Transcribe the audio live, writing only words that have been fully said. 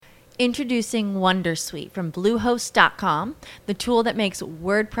Introducing Wondersuite from Bluehost.com, the tool that makes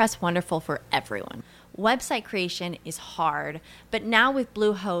WordPress wonderful for everyone. Website creation is hard, but now with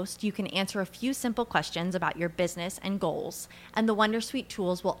Bluehost, you can answer a few simple questions about your business and goals, and the Wondersuite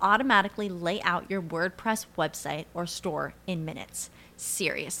tools will automatically lay out your WordPress website or store in minutes.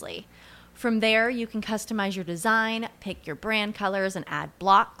 Seriously. From there, you can customize your design, pick your brand colors, and add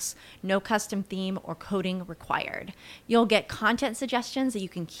blocks. No custom theme or coding required. You'll get content suggestions that you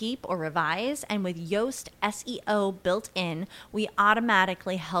can keep or revise, and with Yoast SEO built in, we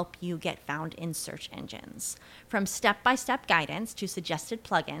automatically help you get found in search engines. From step-by-step guidance to suggested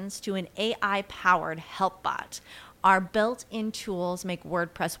plugins to an AI-powered help bot, our built-in tools make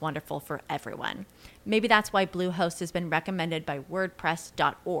WordPress wonderful for everyone. Maybe that's why Bluehost has been recommended by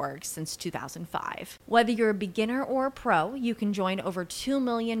WordPress.org since 2005. Whether you're a beginner or a pro, you can join over 2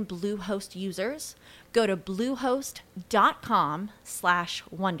 million Bluehost users. Go to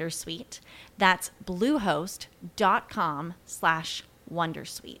bluehost.com/wondersuite. That's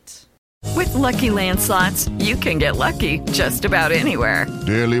bluehost.com/wondersuite. With Lucky Land Slots, you can get lucky just about anywhere.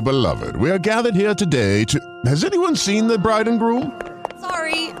 Dearly beloved, we are gathered here today to... Has anyone seen the bride and groom?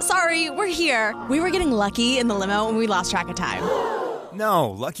 Sorry, we're here. We were getting lucky in the limo and we lost track of time.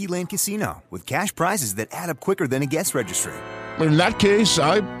 No, Lucky Land Casino, with cash prizes that add up quicker than a guest registry. In that case,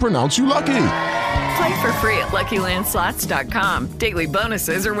 I pronounce you lucky. Play for free at LuckyLandSlots.com. Daily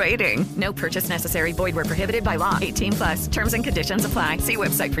bonuses are waiting. No purchase necessary. Void where prohibited by law. 18+. Terms and conditions apply. See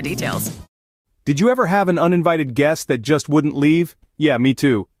website for details. Did you ever have an uninvited guest that just wouldn't leave? Yeah, me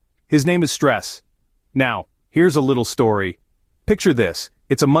too. His name is Stress. Now, here's a little story. Picture this.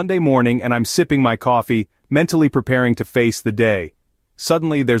 It's a Monday morning and I'm sipping my coffee, mentally preparing to face the day.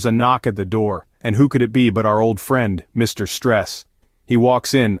 Suddenly there's a knock at the door, and who could it be but our old friend, Mr. Stress. He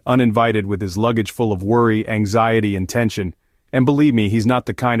walks in, uninvited, with his luggage full of worry, anxiety, and tension. And believe me, he's not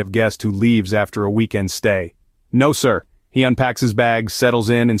the kind of guest who leaves after a weekend stay. No, sir. He unpacks his bags, settles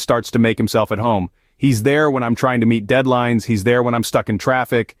in, and starts to make himself at home. He's there when I'm trying to meet deadlines. He's there when I'm stuck in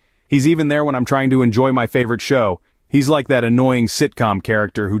traffic. He's even there when I'm trying to enjoy my favorite show. He's like that annoying sitcom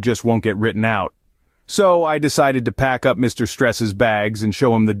character who just won't get written out. So I decided to pack up Mr. Stress's bags and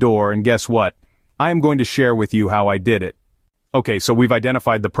show him the door, and guess what? I am going to share with you how I did it. Okay, so we've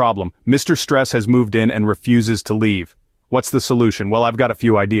identified the problem. Mr. Stress has moved in and refuses to leave. What's the solution? Well, I've got a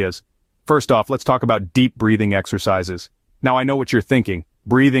few ideas. First off, let's talk about deep breathing exercises. Now I know what you're thinking.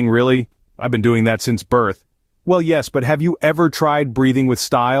 Breathing, really? I've been doing that since birth. Well, yes, but have you ever tried breathing with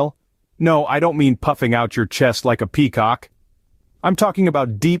style? No, I don't mean puffing out your chest like a peacock. I'm talking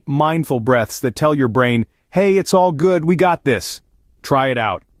about deep, mindful breaths that tell your brain, hey, it's all good, we got this. Try it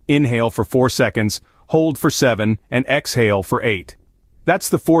out. Inhale for 4 seconds, hold for 7, and exhale for 8. That's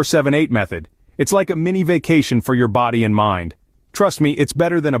the 4-7-8 method. It's like a mini vacation for your body and mind. Trust me, it's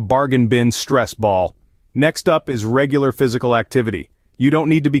better than a bargain bin stress ball. Next up is regular physical activity. You don't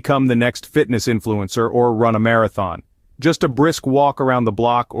need to become the next fitness influencer or run a marathon. Just a brisk walk around the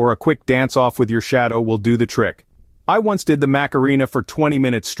block or a quick dance-off with your shadow will do the trick. I once did the Macarena for 20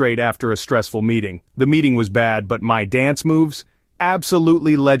 minutes straight after a stressful meeting. The meeting was bad, but my dance moves?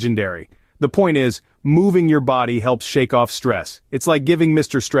 Absolutely legendary. The point is, moving your body helps shake off stress. It's like giving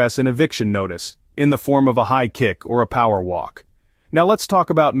Mr. Stress an eviction notice, in the form of a high kick or a power walk. Now let's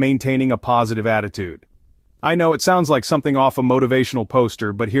talk about maintaining a positive attitude. I know it sounds like something off a motivational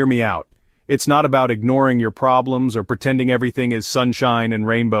poster, but hear me out. It's not about ignoring your problems or pretending everything is sunshine and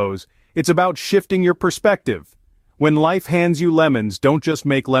rainbows. It's about shifting your perspective. When life hands you lemons, don't just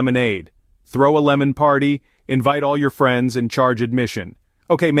make lemonade. Throw a lemon party, invite all your friends, and charge admission.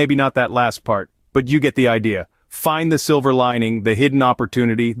 Okay, maybe not that last part, but you get the idea. Find the silver lining, the hidden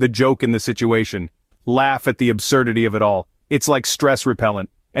opportunity, the joke in the situation. Laugh at the absurdity of it all. It's like stress repellent.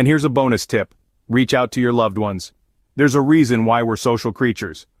 And here's a bonus tip. Reach out to your loved ones. There's a reason why we're social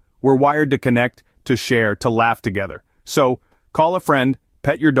creatures. We're wired to connect, to share, to laugh together. So, call a friend,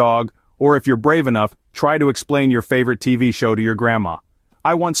 pet your dog, or if you're brave enough, try to explain your favorite TV show to your grandma.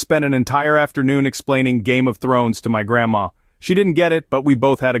 I once spent an entire afternoon explaining Game of Thrones to my grandma. She didn't get it, but we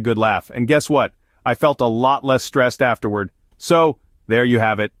both had a good laugh. And guess what? I felt a lot less stressed afterward. So, there you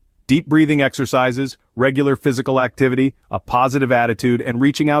have it. Deep breathing exercises, regular physical activity, a positive attitude, and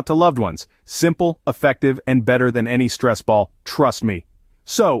reaching out to loved ones. Simple, effective, and better than any stress ball. Trust me.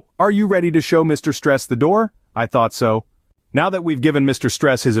 So, are you ready to show Mr. Stress the door? I thought so. Now that we've given Mr.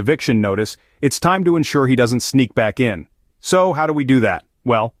 Stress his eviction notice, it's time to ensure he doesn't sneak back in. So, how do we do that?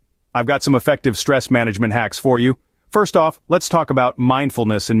 Well, I've got some effective stress management hacks for you. First off, let's talk about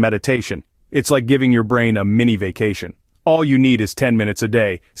mindfulness and meditation. It's like giving your brain a mini vacation. All you need is 10 minutes a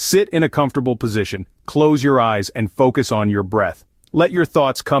day. Sit in a comfortable position, close your eyes, and focus on your breath. Let your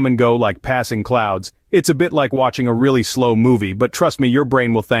thoughts come and go like passing clouds. It's a bit like watching a really slow movie, but trust me, your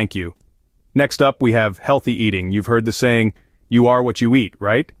brain will thank you. Next up, we have healthy eating. You've heard the saying, you are what you eat,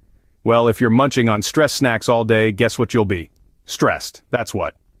 right? Well, if you're munching on stress snacks all day, guess what you'll be? Stressed, that's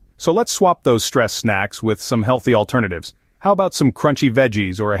what. So let's swap those stress snacks with some healthy alternatives. How about some crunchy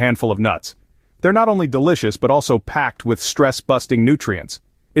veggies or a handful of nuts? They're not only delicious, but also packed with stress-busting nutrients.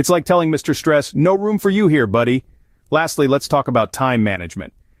 It's like telling Mr. Stress, no room for you here, buddy. Lastly, let's talk about time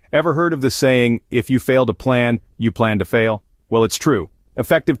management. Ever heard of the saying, if you fail to plan, you plan to fail? Well, it's true.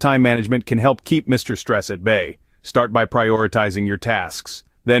 Effective time management can help keep Mr. Stress at bay. Start by prioritizing your tasks.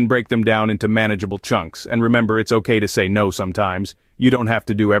 Then break them down into manageable chunks. And remember, it's okay to say no sometimes. You don't have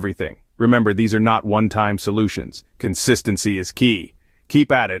to do everything. Remember, these are not one-time solutions. Consistency is key. Keep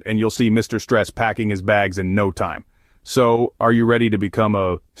at it, and you'll see Mr. Stress packing his bags in no time. So, are you ready to become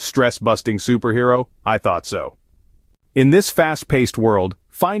a stress-busting superhero? I thought so. In this fast-paced world,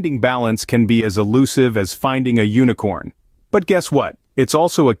 finding balance can be as elusive as finding a unicorn. But guess what? It's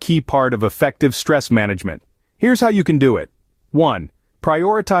also a key part of effective stress management. Here's how you can do it. 1.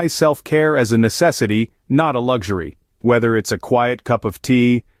 Prioritize self-care as a necessity, not a luxury. Whether it's a quiet cup of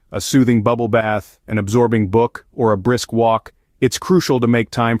tea, a soothing bubble bath, an absorbing book, or a brisk walk, it's crucial to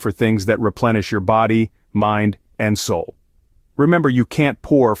make time for things that replenish your body, mind, and soul. Remember, you can't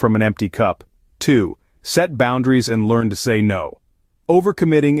pour from an empty cup. 2. Set boundaries and learn to say no.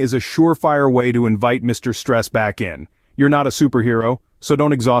 Overcommitting is a surefire way to invite Mr. Stress back in. You're not a superhero, so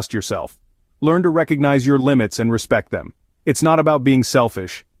don't exhaust yourself. Learn to recognize your limits and respect them. It's not about being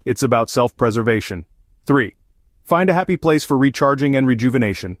selfish, it's about self-preservation. 3. Find a happy place for recharging and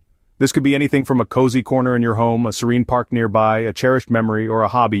rejuvenation. This could be anything from a cozy corner in your home, a serene park nearby, a cherished memory, or a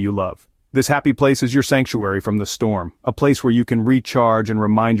hobby you love. This happy place is your sanctuary from the storm, a place where you can recharge and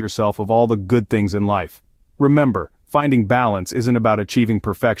remind yourself of all the good things in life. Remember, finding balance isn't about achieving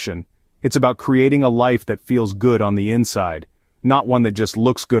perfection. It's about creating a life that feels good on the inside, not one that just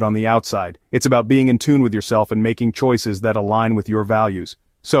looks good on the outside. It's about being in tune with yourself and making choices that align with your values.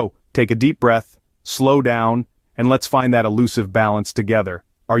 So, take a deep breath, slow down, and let's find that elusive balance together.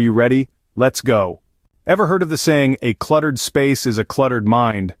 Are you ready? Let's go. Ever heard of the saying, a cluttered space is a cluttered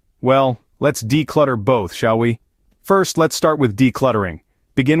mind? Well, let's declutter both, shall we? First, let's start with decluttering.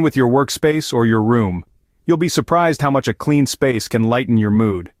 Begin with your workspace or your room. You'll be surprised how much a clean space can lighten your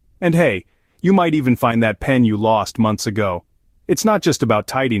mood. And hey, you might even find that pen you lost months ago. It's not just about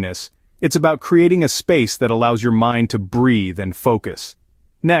tidiness, it's about creating a space that allows your mind to breathe and focus.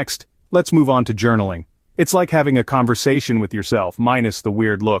 Next, let's move on to journaling. It's like having a conversation with yourself, minus the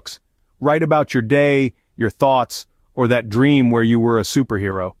weird looks. Write about your day, your thoughts, or that dream where you were a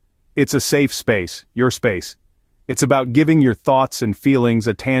superhero. It's a safe space, your space. It's about giving your thoughts and feelings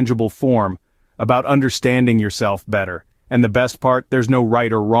a tangible form, about understanding yourself better. And the best part, there's no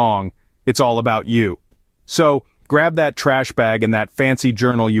right or wrong, it's all about you. So, grab that trash bag and that fancy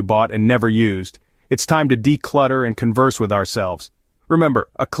journal you bought and never used. It's time to declutter and converse with ourselves. Remember,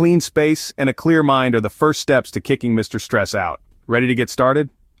 a clean space and a clear mind are the first steps to kicking Mr. Stress out. Ready to get started?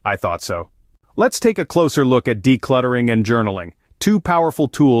 I thought so. Let's take a closer look at decluttering and journaling, two powerful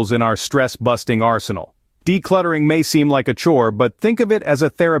tools in our stress-busting arsenal. Decluttering may seem like a chore, but think of it as a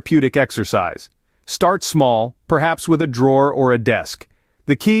therapeutic exercise. Start small, perhaps with a drawer or a desk.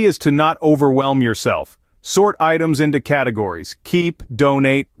 The key is to not overwhelm yourself. Sort items into categories: keep,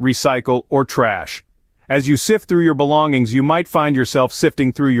 donate, recycle, or trash. As you sift through your belongings, you might find yourself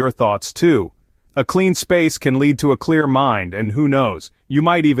sifting through your thoughts too. A clean space can lead to a clear mind, and who knows, you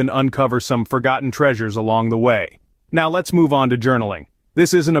might even uncover some forgotten treasures along the way. Now let's move on to journaling.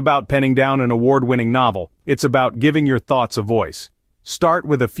 This isn't about penning down an award-winning novel, it's about giving your thoughts a voice. Start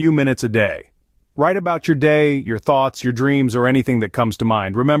with a few minutes a day. Write about your day, your thoughts, your dreams, or anything that comes to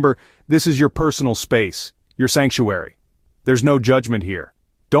mind. Remember, this is your personal space, your sanctuary. There's no judgment here.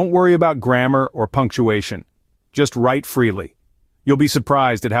 Don't worry about grammar or punctuation. Just write freely. You'll be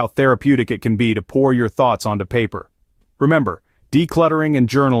surprised at how therapeutic it can be to pour your thoughts onto paper. Remember, decluttering and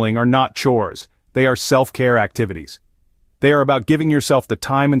journaling are not chores. They are self-care activities. They are about giving yourself the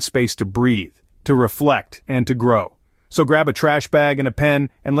time and space to breathe, to reflect, and to grow. So grab a trash bag and a pen,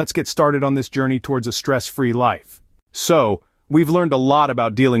 and let's get started on this journey towards a stress-free life. So, we've learned a lot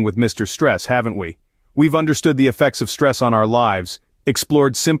about dealing with Mr. Stress, haven't we? We've understood the effects of stress on our lives,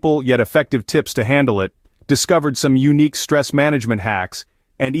 explored simple yet effective tips to handle it, discovered some unique stress management hacks,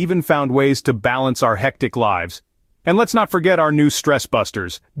 and even found ways to balance our hectic lives. And let's not forget our new stress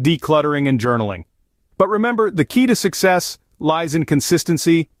busters, decluttering and journaling. But remember, the key to success lies in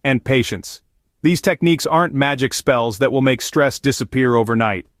consistency and patience. These techniques aren't magic spells that will make stress disappear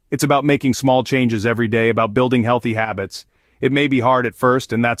overnight. It's about making small changes every day, about building healthy habits. It may be hard at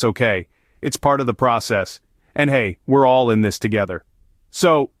first, and that's okay. It's part of the process. And hey, we're all in this together.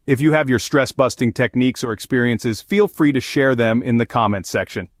 So, if you have your stress-busting techniques or experiences, feel free to share them in the comments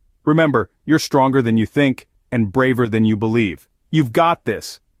section. Remember, you're stronger than you think, and braver than you believe. You've got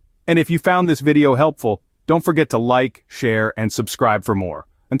this. And if you found this video helpful, don't forget to like, share, and subscribe for more.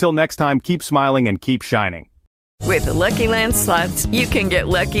 Until next time, keep smiling and keep shining. With the Lucky Land Slots, you can get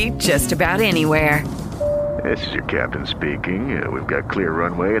lucky just about anywhere. This is your captain speaking. We've got clear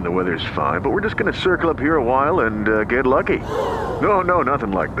runway and the weather's fine, but we're just going to circle up here a while and get lucky. No,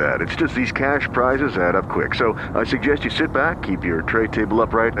 nothing like that. It's just these cash prizes add up quick. So I suggest you sit back, keep your tray table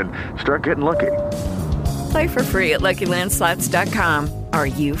upright, and start getting lucky. Play for free at LuckyLandSlots.com. Are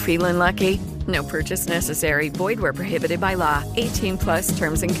you feeling lucky? No purchase necessary. Void where prohibited by law. 18+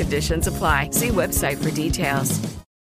 terms and conditions apply. See website for details.